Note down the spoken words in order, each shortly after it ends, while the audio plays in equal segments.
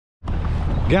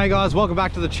G'day guys, welcome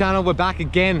back to the channel. We're back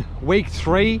again, week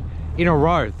 3 in a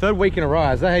row. 3rd week in a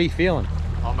row. Is that how you feeling?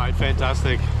 Oh mate,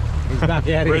 fantastic. He's back out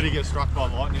here. Ready to get struck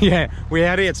by lightning. Yeah, we're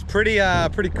out here. It's pretty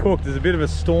cooked. There's a bit of a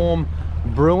storm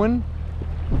brewing,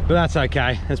 but that's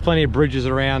okay. There's plenty of bridges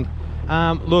around.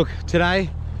 Look, today,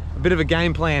 a bit of a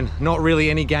game plan. Not really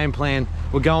any game plan.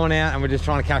 We're going out and we're just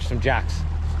trying to catch some jacks.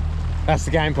 That's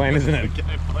the game plan, isn't it? The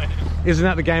game plan. Isn't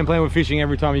that the game plan with fishing?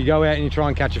 Every time you go out and you try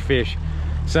and catch a fish.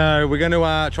 So we're going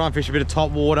to try and fish a bit of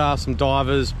top water, some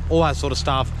divers, all that sort of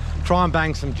stuff. Try and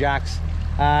bang some jacks.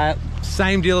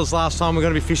 Same deal as last time. We're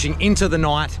going to be fishing into the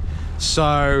night.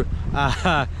 So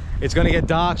it's going to get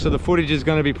dark, so the footage is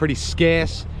going to be pretty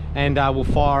scarce. And we'll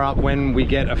fire up when we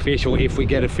get a fish, or if we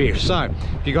get a fish. So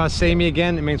if you guys see me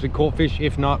again, it means we caught fish.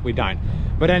 If not, we don't.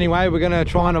 But anyway, we're going to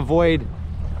try and avoid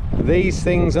these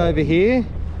things over here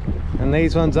and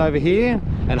these ones over here,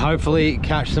 and hopefully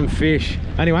catch some fish.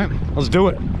 Anyway, let's do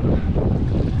it.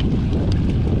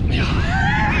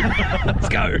 Let's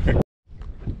go.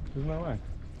 There's no way.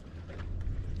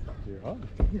 You're right.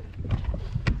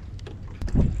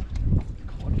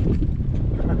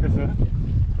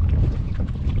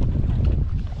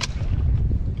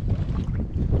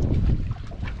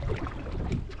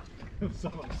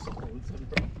 Someone's silence,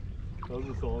 bro. That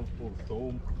was a silence for the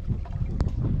storm.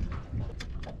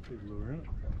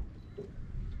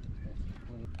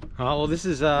 Oh, well, this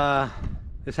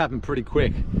happened pretty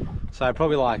quick. So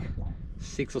probably like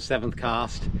 6th or 7th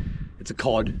cast. It's a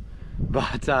cod,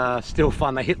 but still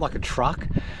fun. They hit like a truck,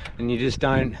 and you just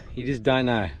don't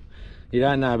know. You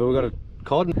don't know, but we've got a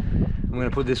cod. I'm gonna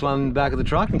put this one back of the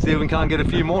truck and see if we can't get a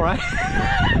few more, eh?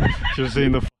 Should have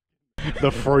seen the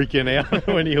freaking out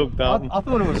when he hooked up. I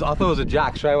thought it was a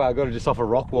jack straight away. I got it just off a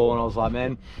rock wall, and I was like,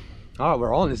 man, all right,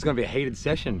 we're on. This is going to be a heated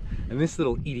session. And this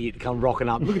little idiot come rocking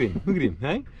up. Look at him,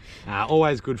 hey?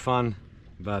 Always good fun,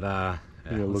 but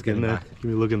Look in there. Give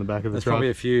me a look in the back of the truck.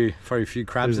 There's probably a few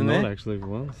crabs in there. Actually, for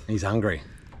once. He's hungry.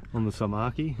 On the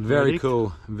Samaki. Very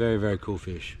cool, very cool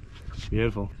fish.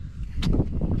 Beautiful.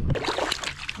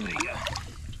 There you go.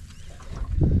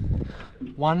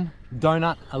 One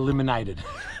donut eliminated.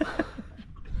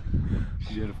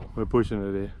 Beautiful. We're pushing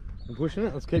it here. I'm pushing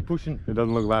it. Let's keep pushing. It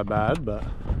doesn't look that bad, but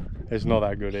it's not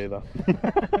that good either.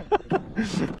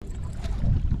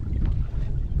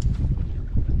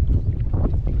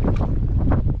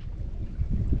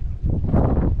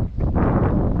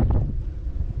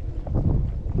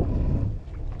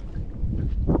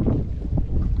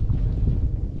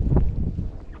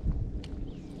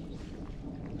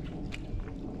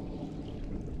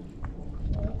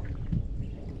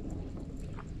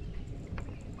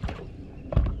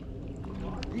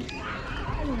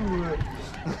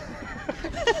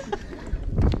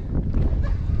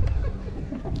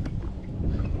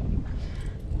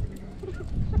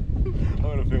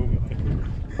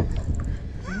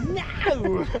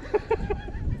 No!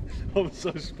 I'm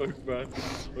so spooked, bro.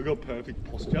 I got perfect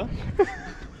posture.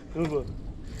 Do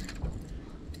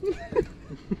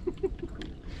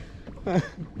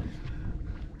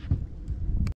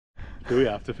we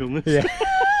have to film this? Yeah.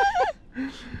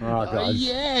 Alright guys.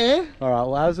 Yeah! Alright,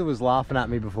 well, Azza was laughing at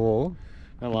me before.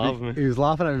 I love me. He was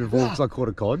laughing at me before because I caught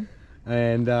a cod.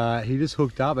 And he just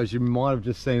hooked up, as you might have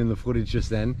just seen in the footage just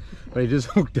then. But he just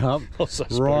hooked up So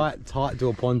right tight to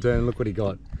a pontoon. Look what he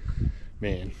got.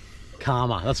 Man.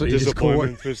 Karma. That's what you just caught.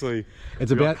 Especially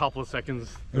it's about a couple of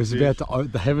seconds. It was about to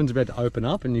the heavens about to open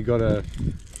up, and you got a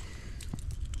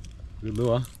good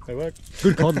lure. They work.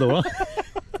 Good cod lure.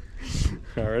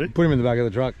 Alright. Put him in the back of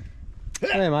the truck.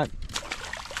 Hey mate.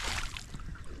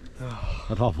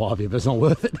 I'd high five you, but it's not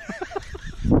worth it.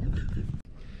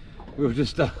 we're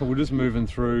just moving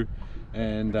through,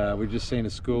 and we've just seen a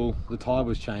school. The tide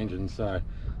was changing, so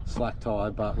slack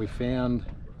tide, but we found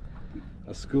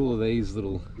a school of these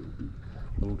little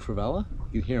trevally.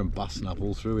 You can hear them busting up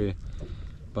all through here.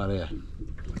 But yeah,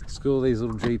 school of these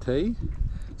little GT.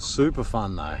 Super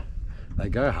fun though. They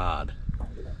go hard.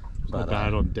 It's not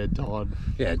bad on dead tide.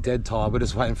 Yeah, dead tide. We're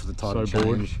just waiting for the tide to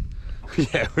change.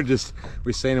 Yeah,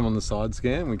 we've seen them on the side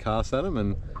scan. We cast at them,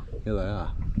 and here they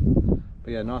are.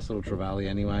 But yeah, nice little trevally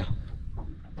anyway.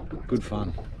 Good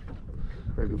fun.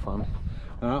 Very good fun.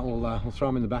 All right, we'll throw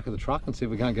them in the back of the truck and see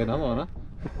if we can't get another one, huh?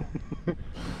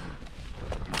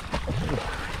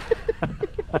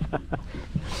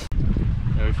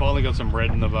 Yeah, we finally got some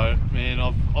red in the boat. Man,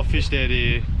 I've fished out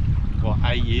here, what,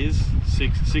 8 years?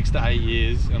 Six to 8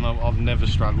 years, and I've never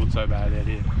struggled so bad out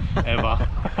here, ever.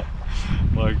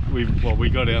 Like, we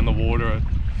got out in the water at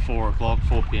 4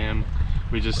 p.m.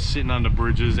 We're just sitting under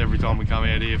bridges every time we come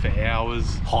out here for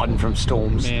hours. Hiding from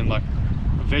storms. Man, like,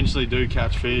 eventually do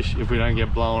catch fish if we don't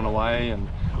get blown away, and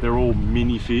they're all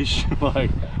mini fish.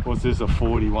 Like, what's this, a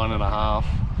 41 and a half?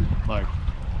 Like,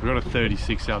 I got a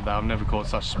 36 out there. I've never caught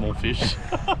such small fish.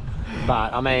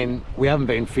 But I mean, we haven't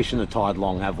been fishing the tide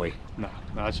long, have we? No,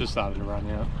 it's just started to run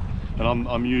out. And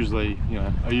I'm usually, you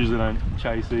know, I usually don't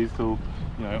chase these till,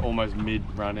 you know, almost mid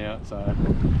run out. So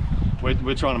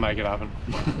we're trying to make it happen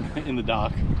in the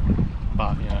dark.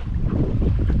 But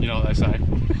you know what they say.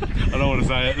 I don't want to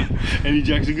say it. Any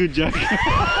jack's a good jack.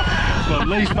 It's my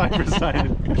least favourite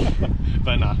saying.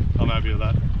 But nah, I'm happy with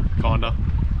that. Kinda.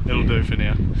 It'll do for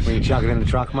now. We're gonna chuck it in the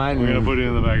truck, mate. We're gonna put it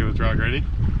in the back of the truck. Ready?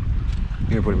 You're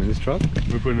gonna put him in this truck?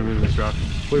 We're putting him in this truck.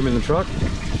 Put him in the truck.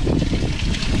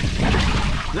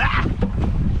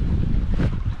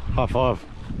 High five.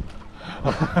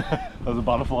 That was a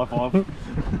butterfly five.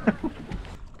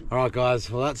 All right, guys.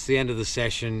 Well, that's the end of the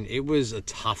session. It was a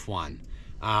tough one.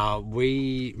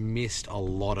 We missed a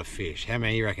lot of fish. How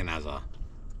many you reckon, Azza?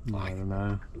 I don't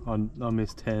know. I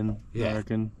missed 10, I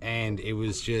reckon. And it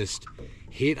was just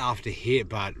hit after hit,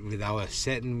 but we're not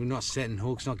setting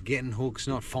hooks, not getting hooks,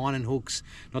 not finding hooks,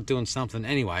 not doing something.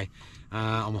 Anyway,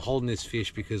 I'm holding this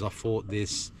fish because I fought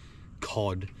this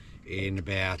cod in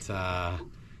about a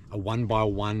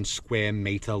 1x1 square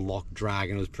meter lock drag,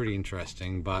 and it was pretty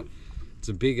interesting. But it's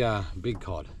a big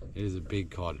cod. It is a big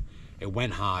cod. It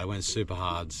went hard. It went super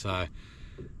hard. So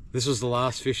this was the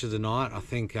last fish of the night. I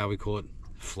think we caught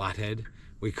flathead.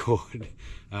 We caught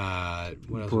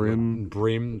Brim,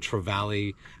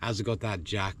 trevally. As I got that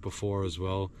jack before as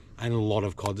well, and a lot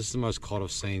of cod. This is the most cod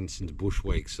I've seen since bush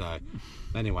week. So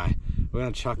anyway, we're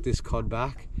gonna chuck this cod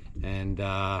back and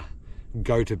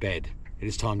go to bed. It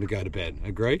is time to go to bed.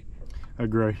 Agree?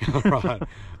 Agree. All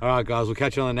right, guys. We'll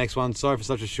catch you on the next one. Sorry for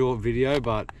such a short video,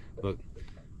 but look,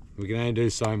 we can only do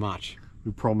so much.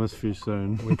 We promise fish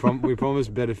soon. We promise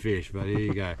better fish, but here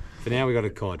you go. For now, we got a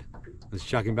cod. Let's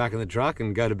chuck him back in the truck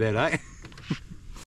and go to bed, eh?